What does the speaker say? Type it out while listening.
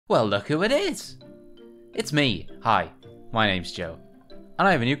Well, look who it is. It's me. Hi, my name's Joe. And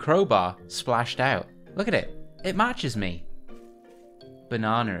I have a new crowbar splashed out. Look at it. It matches me.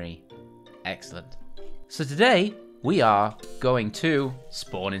 Banana-y. Excellent. So today, we are going to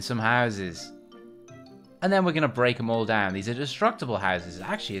spawn in some houses. And then we're going to break them all down. These are destructible houses.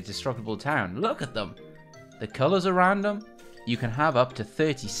 Actually, a destructible town. Look at them. The colors are random. You can have up to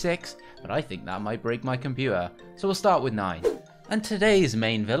 36, but I think that might break my computer. So we'll start with 9. And today's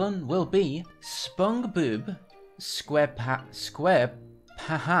main villain will be Spongebob Squarepants.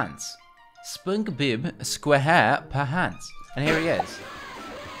 Spongebob Squarepants. And here he is.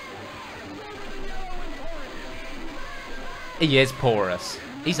 He is porous.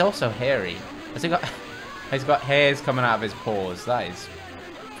 He's also hairy. He's got hairs coming out of his paws. That is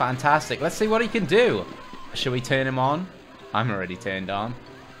fantastic. Let's see what he can do. Should we turn him on? I'm already turned on.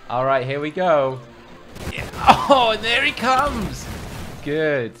 All right, here we go. Yeah. Oh, and there he comes.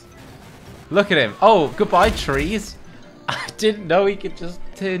 Good. Look at him. Oh, goodbye, trees. I didn't know he could just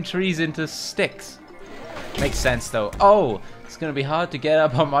turn trees into sticks. Makes sense, though. Oh, it's going to be hard to get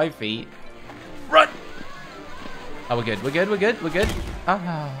up on my feet. Run. Oh, we're good. We're good. We're good. We're good.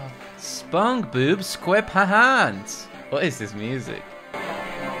 Ah. Spongebob Squarepants. What is this music?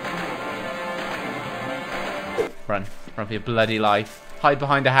 Run. Run for your bloody life. Hide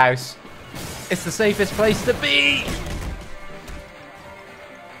behind a house. It's the safest place to be.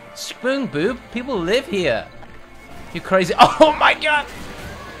 Spongebob, people live here. You crazy. Oh my god.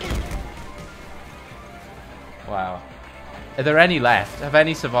 Wow. Are there any left? Have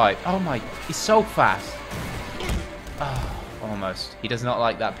any survived? Oh my, he's so fast. Oh, almost. He does not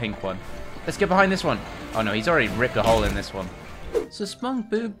like that pink one. Let's get behind this one. Oh no, he's already ripped a hole in this one. So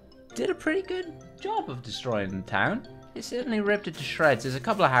Spongebob did a pretty good job of destroying the town. It certainly ripped it to shreds. There's a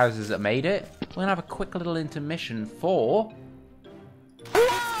couple of houses that made it. We're going to have a quick little intermission for...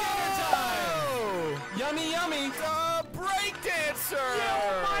 Oh, yummy, yummy. Breakdancer.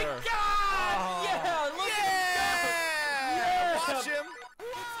 Oh, my God. Oh. Yeah, look at him. Watch him.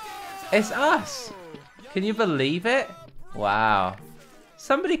 It's us. Can you believe it? Wow.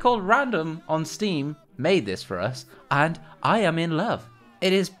 Somebody called Random on Steam made this for us, and I am in love.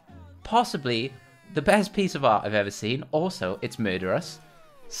 It is possibly the best piece of art I've ever seen. Also, it's murderous.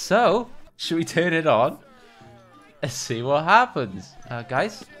 So, should we turn it on? Let's see what happens.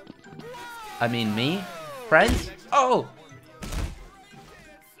 Guys? I mean me? Friends? Oh!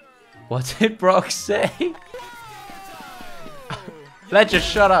 What did Brock say? Let's just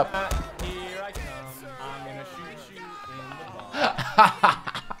shut up. Here I come. I'm gonna shoot in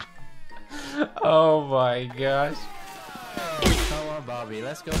the ball. Oh my gosh. Come on, Bobby.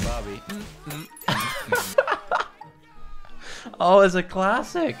 Let's go, Bobby. Oh, it's a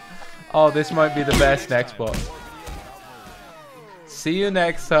classic. Oh, this might be the best Xbox. See you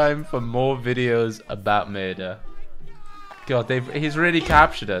next time for more videos about murder. God, he's really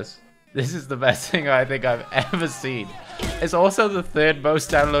captured us. This is the best thing I think I've ever seen. It's also the 3rd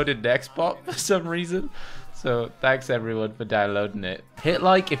most downloaded Xbox for some reason. So thanks everyone for downloading it. Hit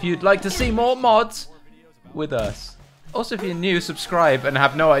like if you'd like to see more mods with us. Also, if you're new, subscribe and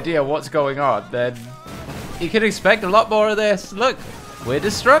have no idea what's going on, then you can expect a lot more of this. Look, we're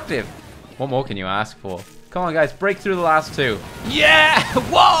destructive. What more can you ask for? Come on, guys, break through the last 2. Yeah!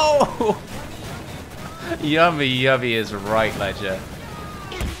 Whoa! Yummy, yummy is right, Ledger.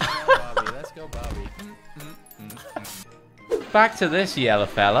 Bobby, let's go, Bobby. Back to this yellow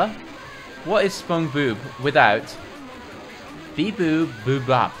fella. What is Spongebob without Bee-boo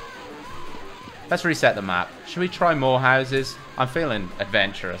boo-bop? Let's reset the map. Should we try more houses? I'm feeling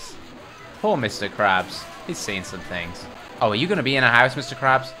adventurous. Poor Mr. Krabs. He's seen some things. Oh, are you going to be in a house, Mr.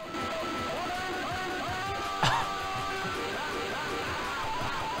 Krabs?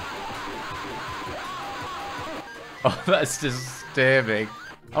 Oh, that's disturbing.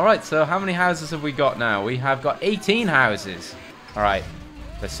 Alright, so how many houses have we got now? We have got 18 houses. Alright,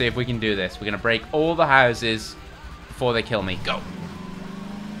 let's see if we can do this. We're going to break all the houses before they kill me. Go!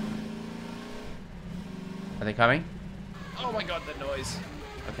 Are they coming? Oh my god, the noise.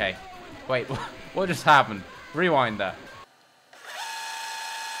 Okay. Wait, what just happened? Rewind that.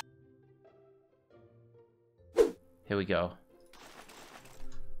 Here we go.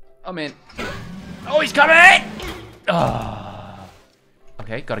 I'm in. Oh, he's coming! Oh.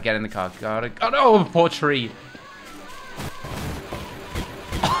 Okay, gotta get in the car. Gotta. Oh no, poor tree.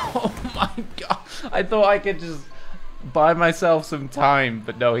 Oh my god. I thought I could just buy myself some time,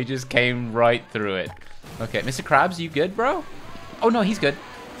 but no, he just came right through it. Okay, Mr. Krabs, you good, bro? Oh no, he's good.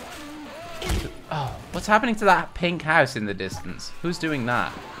 Oh, what's happening to that pink house in the distance? Who's doing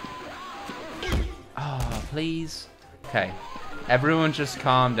that? Oh, please. Okay. Everyone just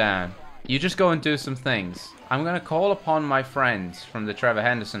calm down. You just go and do some things. I'm going to call upon my friends from the Trevor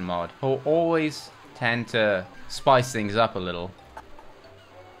Henderson mod, who always tend to spice things up a little.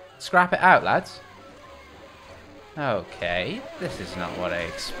 Scrap it out, lads. Okay, this is not what I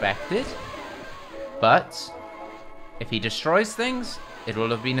expected. But if he destroys things, it will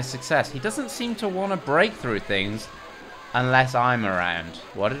have been a success. He doesn't seem to want to break through things unless I'm around.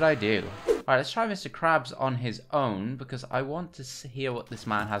 What did I do? Alright, let's try Mr. Krabs on his own, because I want to hear what this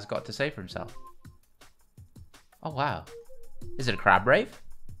man has got to say for himself. Oh, wow. Is it a crab rave?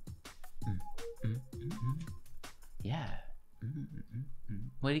 Yeah.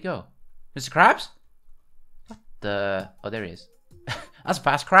 Where'd he go? Mr. Krabs? What the... Oh, there he is. That's a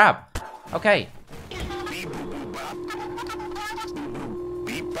fast crab. Okay.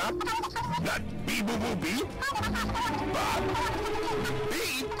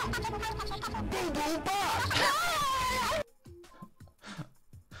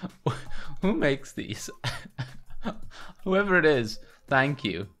 Who makes these? Whoever it is, thank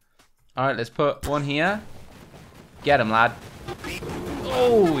you. Alright, let's put one here. Get him, lad.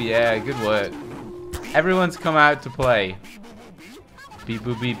 Oh, yeah, good work. Everyone's come out to play. Beep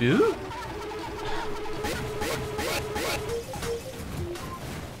boo beep boo.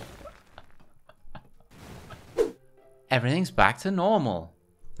 Everything's back to normal.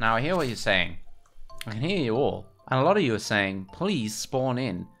 Now I hear what you're saying. I can hear you all. And a lot of you are saying, please spawn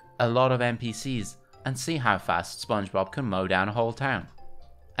in a lot of NPCs and see how fast SpongeBob can mow down a whole town.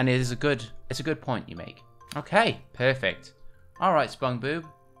 And it's a good point you make. Okay, perfect. Alright, Spongebob.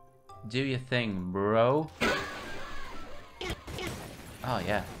 Do your thing, bro. Oh,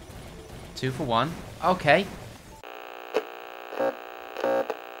 yeah. 2 for 1. Okay.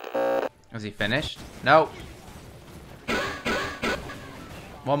 Has he finished? No.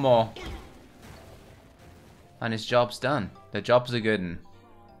 One more. And his job's done. The job's a good one.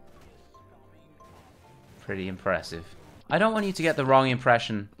 Pretty impressive. I don't want you to get the wrong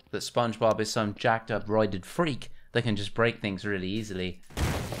impression that SpongeBob is some jacked up roided freak that can just break things really easily.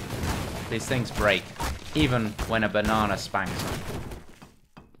 These things break, even when a banana spanks them.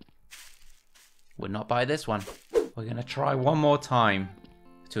 Would not buy this one. We're gonna try one more time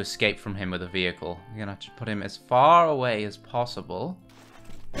to escape from him with a vehicle. We're gonna put him as far away as possible.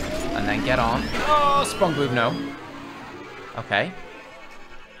 And then get on. Oh, Spongebob, no. Okay.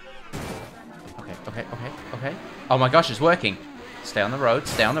 Okay. Oh my gosh, it's working. Stay on the road,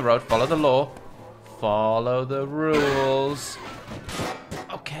 follow the law. Follow the rules.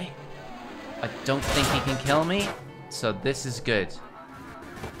 Okay. I don't think he can kill me, so this is good.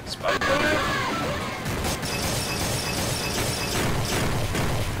 Spongebob.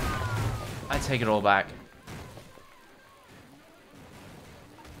 I take it all back.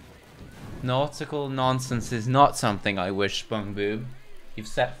 Nautical nonsense is not something I wish, Spongebob. You've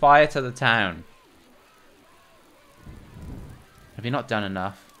set fire to the town. Have you not done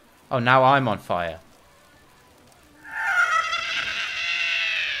enough? Oh, now I'm on fire.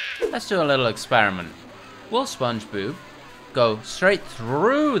 Let's do a little experiment. Will Spongebob go straight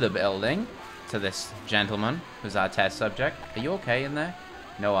through the building to this gentleman who's our test subject? Are you okay in there?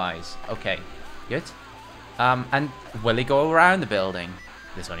 No eyes. Okay, good. And will he go around the building?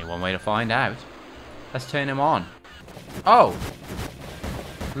 There's only one way to find out. Let's turn him on. Oh!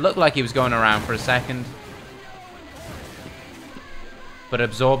 Looked like he was going around for a second. But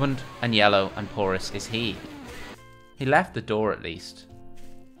absorbent and yellow and porous is he. He left the door at least.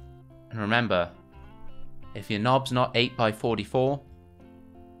 And remember, if your knob's not 8x44,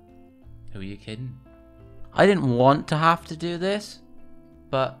 who are you kidding? I didn't want to have to do this,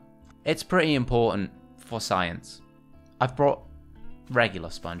 but it's pretty important for science. I've brought regular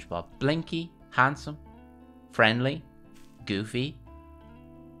SpongeBob. Blinky, handsome, friendly, goofy.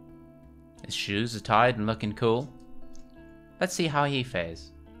 His shoes are tied and looking cool. Let's see how he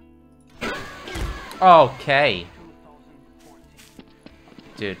fares. Okay.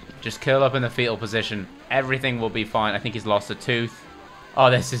 Dude, just curl up in the fetal position. Everything will be fine. I think he's lost a tooth.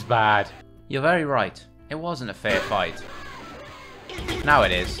 Oh, this is bad. You're very right. It wasn't a fair fight. Now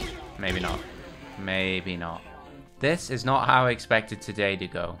it is. Maybe not. Maybe not. This is not how I expected today to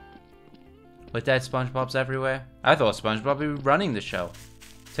go. With dead SpongeBobs everywhere, I thought SpongeBob would be running the show.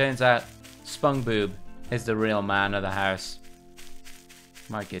 Turns out, Spongebob is the real man of the house.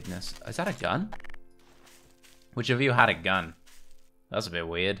 My goodness. Is that a gun? Which of you had a gun? That's a bit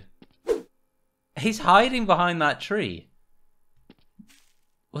weird. He's hiding behind that tree.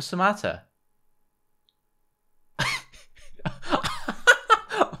 What's the matter?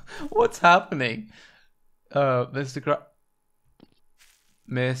 What's happening? Mr.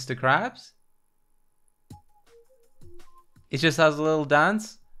 Krabs? He just has a little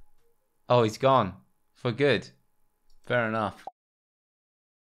dance. Oh, he's gone. For good. Fair enough.